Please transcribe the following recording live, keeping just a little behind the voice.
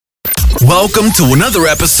Welcome to another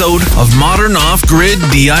episode of Modern Off-Grid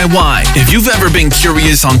DIY. If you've ever been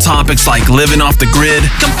curious on topics like living off the grid,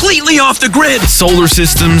 completely off the grid, solar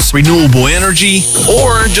systems, renewable energy,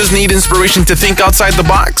 or just need inspiration to think outside the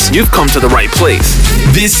box, you've come to the right place.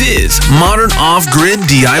 This is Modern Off-Grid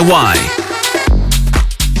DIY.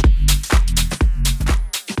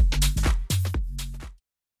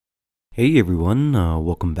 Hey everyone,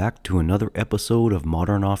 welcome back to another episode of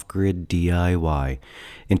Modern Off-Grid DIY.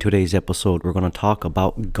 In today's episode, we're going to talk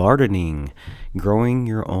about gardening, growing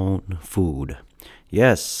your own food.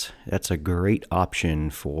 Yes, that's a great option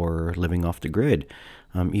for living off the grid.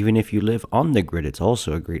 Even if you live on the grid, it's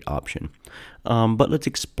also a great option. But let's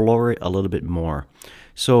explore it a little bit more.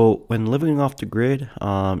 So when living off the grid,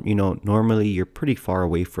 normally you're pretty far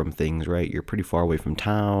away from things, right? You're pretty far away from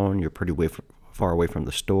town, you're pretty far away from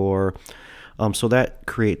the store. So that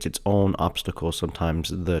creates its own obstacles sometimes,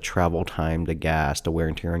 the travel time, the gas, the wear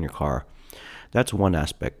and tear on your car. That's one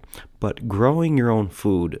aspect. But growing your own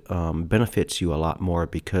food benefits you a lot more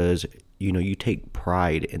because, you take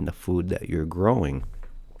pride in the food that you're growing.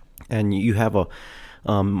 And you have a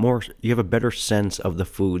better sense of the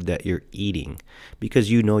food that you're eating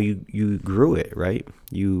because you grew it, right?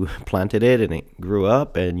 You planted it and it grew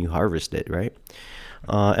up and you harvest it, right?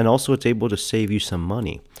 And also it's able to save you some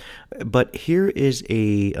money. But here is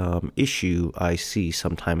a issue I see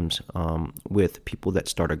sometimes with people that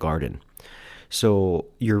start a garden. So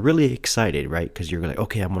you're really excited, right? Because you're like,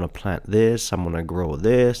 okay, I'm going to plant this, I'm going to grow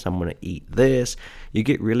this, I'm going to eat this. You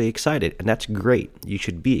get really excited, and that's great. You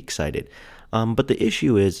should be excited. But the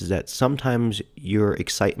issue is that sometimes your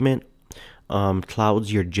excitement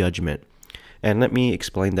clouds your judgment. And let me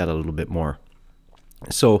explain that a little bit more.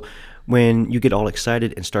 So when you get all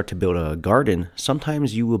excited and start to build a garden,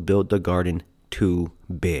 sometimes you will build the garden too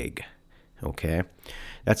big, okay?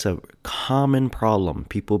 That's a common problem,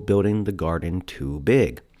 people building the garden too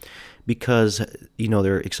big because,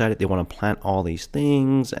 they're excited, they want to plant all these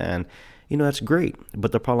things and, that's great.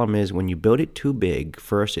 But the problem is when you build it too big,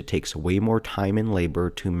 first, it takes way more time and labor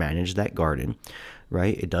to manage that garden,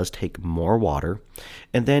 right? It does take more water.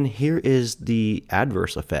 And then here is the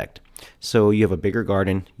adverse effect. So you have a bigger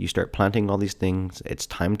garden, you start planting all these things, it's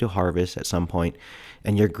time to harvest at some point,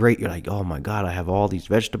 and you're great. You're like, oh my God, I have all these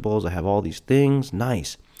vegetables, I have all these things,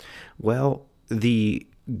 nice. Well, the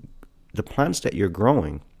plants that you're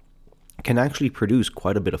growing can actually produce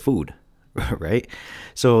quite a bit of food, right?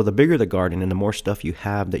 So the bigger the garden and the more stuff you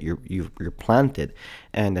have that you're planted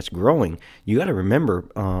and that's growing, you got to remember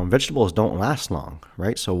vegetables don't last long,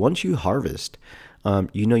 right? So once you harvest,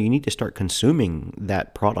 you need to start consuming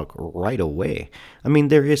that product right away. I mean,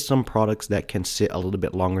 there is some products that can sit a little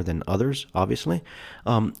bit longer than others, obviously.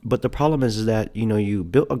 But the problem is that, you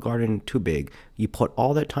built a garden too big. You put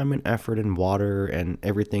all that time and effort and water and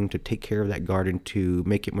everything to take care of that garden to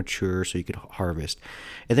make it mature so you could harvest.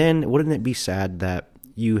 And then wouldn't it be sad that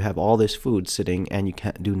you have all this food sitting and you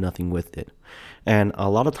can't do nothing with it? And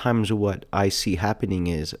a lot of times what I see happening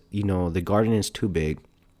is, the garden is too big.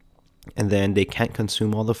 And then they can't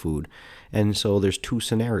consume all the food. And so there's two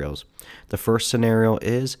scenarios. The first scenario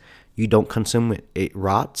is you don't consume it. It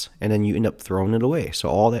rots, and then you end up throwing it away. So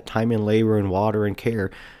all that time and labor and water and care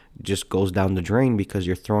just goes down the drain because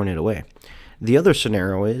you're throwing it away. The other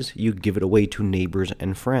scenario is you give it away to neighbors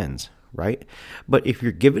and friends, right? But if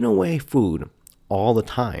you're giving away food all the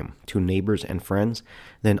time to neighbors and friends,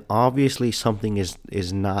 then obviously something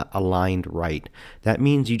is not aligned right. That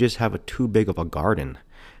means you just have a too big of a garden,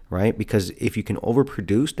 right? Because if you can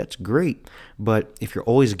overproduce, that's great. But if you're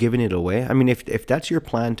always giving it away, I mean, if that's your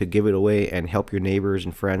plan to give it away and help your neighbors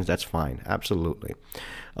and friends, that's fine. Absolutely.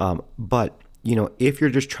 But, if you're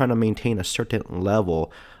just trying to maintain a certain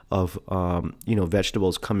level of,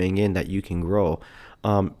 vegetables coming in that you can grow,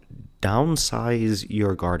 downsize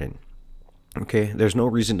your garden. Okay. There's no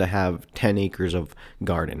reason to have 10 acres of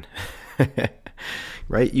garden,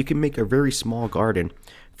 right? You can make a very small garden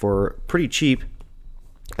for pretty cheap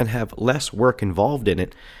and have less work involved in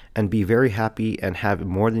it and be very happy and have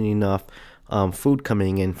more than enough food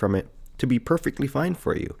coming in from it to be perfectly fine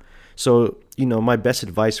for you. So, my best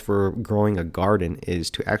advice for growing a garden is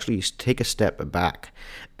to actually take a step back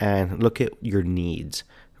and look at your needs,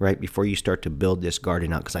 right? Before you start to build this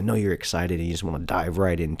garden out, because I know you're excited and you just want to dive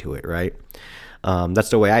right into it, right? That's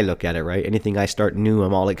the way I look at it, right? Anything I start new,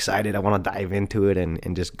 I'm all excited. I want to dive into it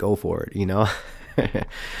and just go for it,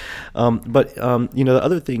 But the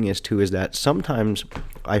other thing is that sometimes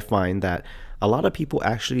I find that a lot of people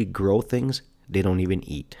actually grow things they don't even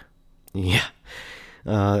eat. Yeah.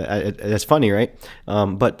 That's funny, right?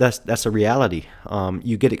 But that's a reality.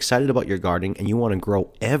 You get excited about your gardening and you want to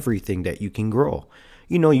grow everything that you can grow.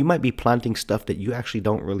 you might be planting stuff that you actually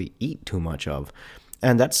don't really eat too much of.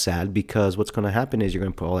 And that's sad, because what's going to happen is you're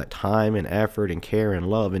going to put all that time and effort and care and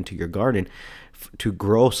love into your garden to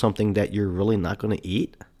grow something that you're really not going to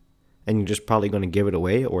eat. And you're just probably going to give it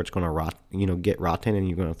away, or it's going to rot, get rotten, and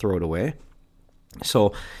you're going to throw it away.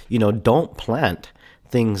 So, don't plant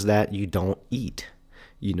things that you don't eat.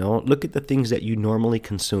 Look at the things that you normally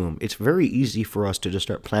consume. It's very easy for us to just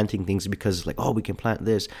start planting things because it's like, oh, we can plant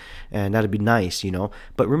this and that'd be nice,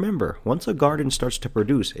 But remember, once a garden starts to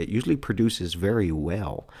produce, it usually produces very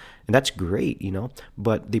well. And that's great,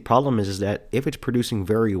 But the problem is that if it's producing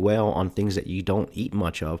very well on things that you don't eat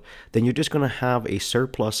much of, then you're just going to have a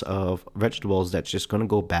surplus of vegetables that's just going to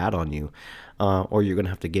go bad on you, or you're going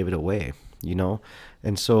to have to give it away,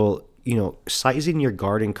 And so, sizing your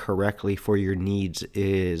garden correctly for your needs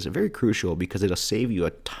is very crucial, because it'll save you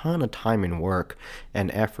a ton of time and work and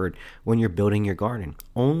effort when you're building your garden.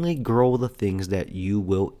 Only grow the things that you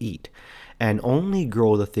will eat, and only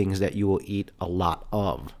grow the things that you will eat a lot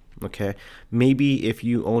of. Okay, maybe if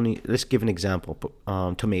you let's give an example,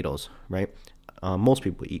 tomatoes, right? Most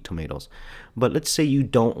people eat tomatoes, but let's say you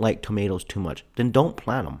don't like tomatoes too much, then don't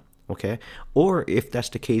plant them. Okay, or if that's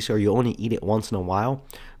the case, or you only eat it once in a while,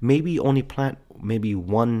 maybe only plant maybe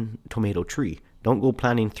one tomato tree. Don't go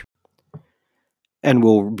planting three. And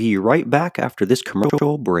we'll be right back after this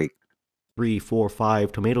commercial break. 3, 4,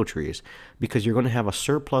 5 tomato trees, because you're going to have a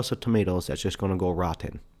surplus of tomatoes that's just going to go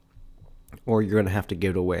rotten, or you're going to have to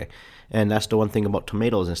give it away. And that's the one thing about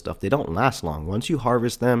tomatoes and stuff. They don't last long. Once you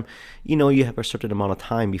harvest them, you have a certain amount of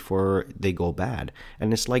time before they go bad.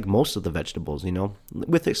 And it's like most of the vegetables,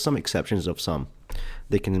 with some exceptions of some.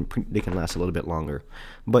 They can last a little bit longer.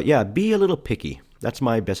 But yeah, be a little picky. That's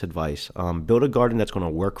my best advice. Build a garden that's going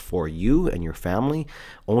to work for you and your family.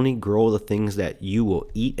 Only grow the things that you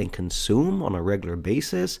will eat and consume on a regular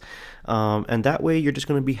basis. And that way you're just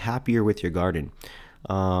going to be happier with your garden.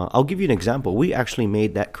 I'll give you an example. We actually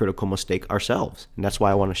made that critical mistake ourselves, and that's why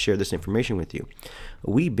I want to share this information with you.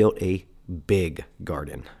 We built a big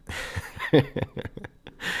garden.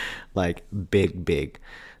 Like big,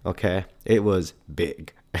 okay? It was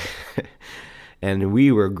big. And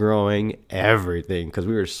we were growing everything because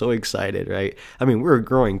we were so excited, right? I mean, we were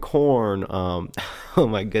growing corn. Oh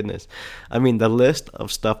my goodness. I mean, the list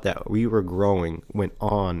of stuff that we were growing went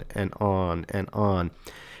on and on and on.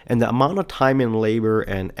 And the amount of time and labor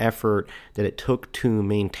and effort that it took to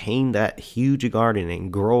maintain that huge garden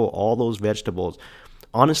and grow all those vegetables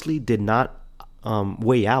honestly did not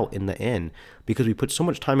weigh out in the end, because we put so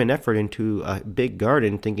much time and effort into a big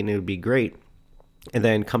garden thinking it would be great. And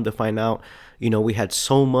then come to find out, we had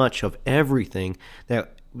so much of everything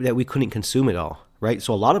that we couldn't consume it all. Right?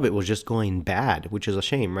 So a lot of it was just going bad, which is a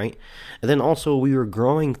shame, right? And then also we were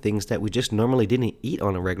growing things that we just normally didn't eat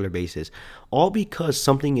on a regular basis. All because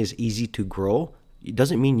something is easy to grow, it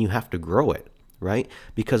doesn't mean you have to grow it, right?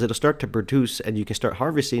 Because it'll start to produce and you can start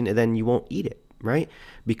harvesting, and then you won't eat it, right?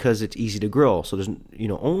 Because it's easy to grow. So there's,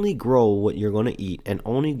 only grow what you're going to eat, and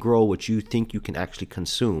only grow what you think you can actually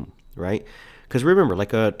consume, right? Because remember,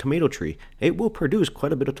 like a tomato tree, it will produce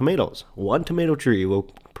quite a bit of tomatoes. One tomato tree will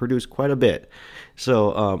produce quite a bit.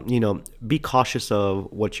 So, be cautious of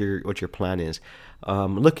what your plan is.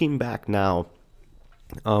 Looking back now,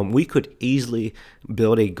 we could easily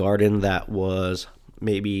build a garden that was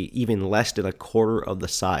maybe even less than a quarter of the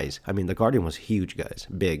size. I mean, the garden was huge, guys,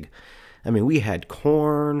 big. I mean, we had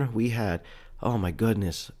corn, we had, oh my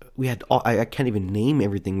goodness, we had, I can't even name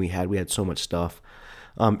everything we had. We had so much stuff.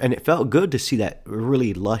 And it felt good to see that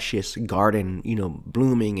really luscious garden,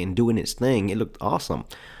 blooming and doing its thing. It looked awesome.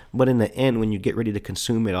 But in the end, when you get ready to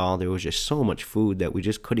consume it all, there was just so much food that we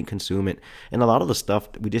just couldn't consume it. And a lot of the stuff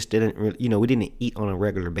we just didn't really, we didn't eat on a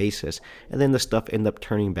regular basis. And then the stuff ended up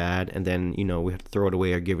turning bad, and then, we have to throw it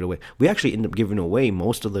away or give it away. We actually ended up giving away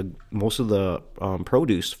most of the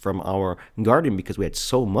produce from our garden because we had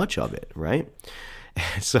so much of it, right?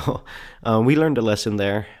 So we learned a lesson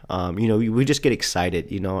there. We just get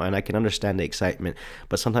excited, and I can understand the excitement,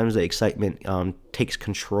 but sometimes the excitement takes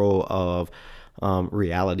control of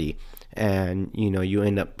reality, and you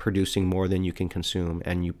end up producing more than you can consume,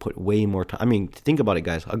 and you put way more time. I mean, think about it,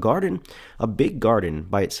 guys. A big garden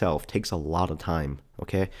by itself takes a lot of time.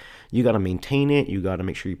 Okay, you got to maintain it. You got to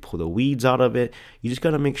make sure you pull the weeds out of it. You just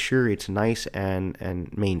got to make sure it's nice and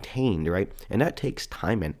maintained, right? And that takes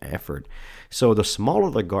time and effort. So the smaller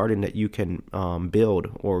the garden that you can build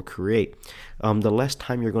or create, the less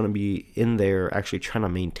time you're going to be in there actually trying to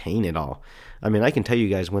maintain it all. I mean, I can tell you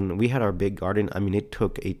guys, when we had our big garden, I mean, it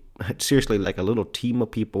took seriously like a little team of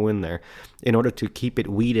people in there in order to keep it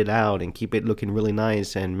weeded out and keep it looking really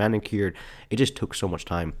nice and manicured. It just took so much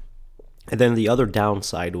time. And then the other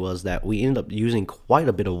downside was that we ended up using quite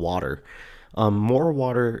a bit of water, more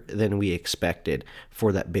water than we expected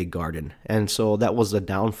for that big garden. And so that was the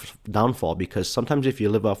downfall, because sometimes if you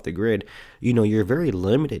live off the grid, you're very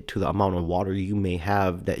limited to the amount of water you may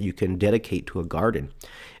have that you can dedicate to a garden.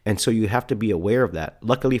 And so you have to be aware of that.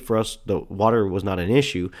 Luckily for us, the water was not an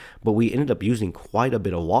issue, but we ended up using quite a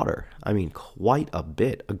bit of water. I mean, quite a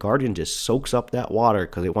bit. A garden just soaks up that water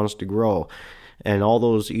because it wants to grow. And all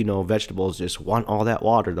those, vegetables just want all that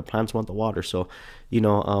water. The plants want the water. So,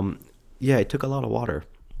 yeah, it took a lot of water.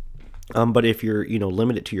 But if you're,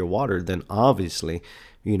 limited to your water, then obviously,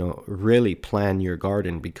 really plan your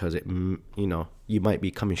garden, because you might be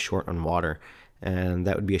coming short on water. And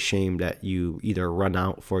that would be a shame that you either run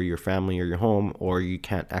out for your family or your home, or you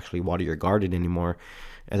can't actually water your garden anymore.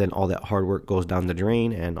 And then all that hard work goes down the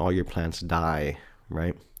drain and all your plants die,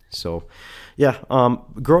 right? So, yeah,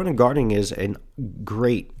 growing and gardening is a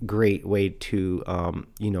great way to,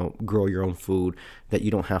 grow your own food that you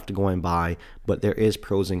don't have to go and buy. But there is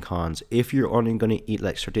pros and cons. If you're only going to eat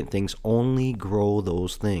like certain things, only grow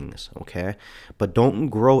those things, okay? But don't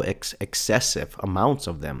grow excessive amounts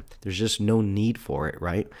of them. There's just no need for it,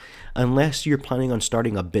 right? Unless you're planning on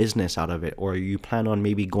starting a business out of it, or you plan on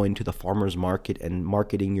maybe going to the farmer's market and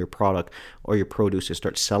marketing your product or your produce to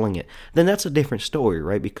start selling it, then that's a different story,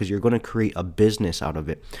 right? Because you're going to create a business out of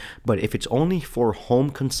it. But if it's only for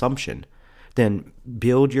home consumption, then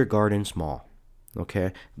build your garden small,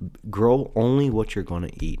 okay? Grow only what you're going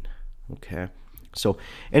to eat, okay? So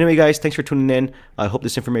anyway, guys, thanks for tuning in. I hope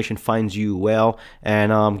this information finds you well,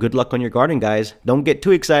 and good luck on your garden, guys. Don't get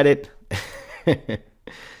too excited.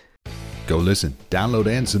 Go listen, download,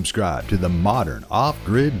 and subscribe to the Modern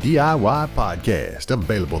Off-Grid DIY podcast,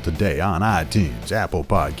 available today on iTunes, Apple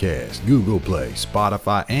Podcasts, Google Play,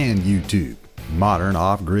 Spotify, and YouTube. Modern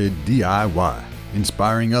Off-Grid DIY,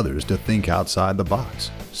 inspiring others to think outside the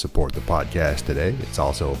box. Support the podcast today. It's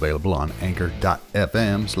also available on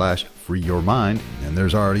anchor.fm/freeyourmind, and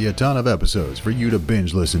there's already a ton of episodes for you to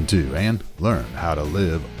binge listen to and learn how to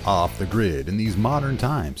live off the grid in these modern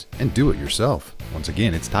times and do it yourself. Once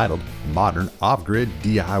again, it's titled Modern Off-Grid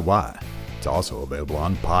DIY. It's also available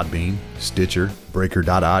on Podbean, Stitcher,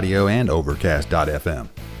 Breaker.audio, and Overcast.fm.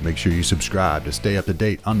 Make sure you subscribe to stay up to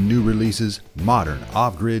date on new releases. Modern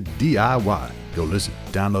Off-Grid DIY. Go listen,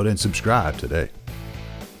 download, and subscribe today.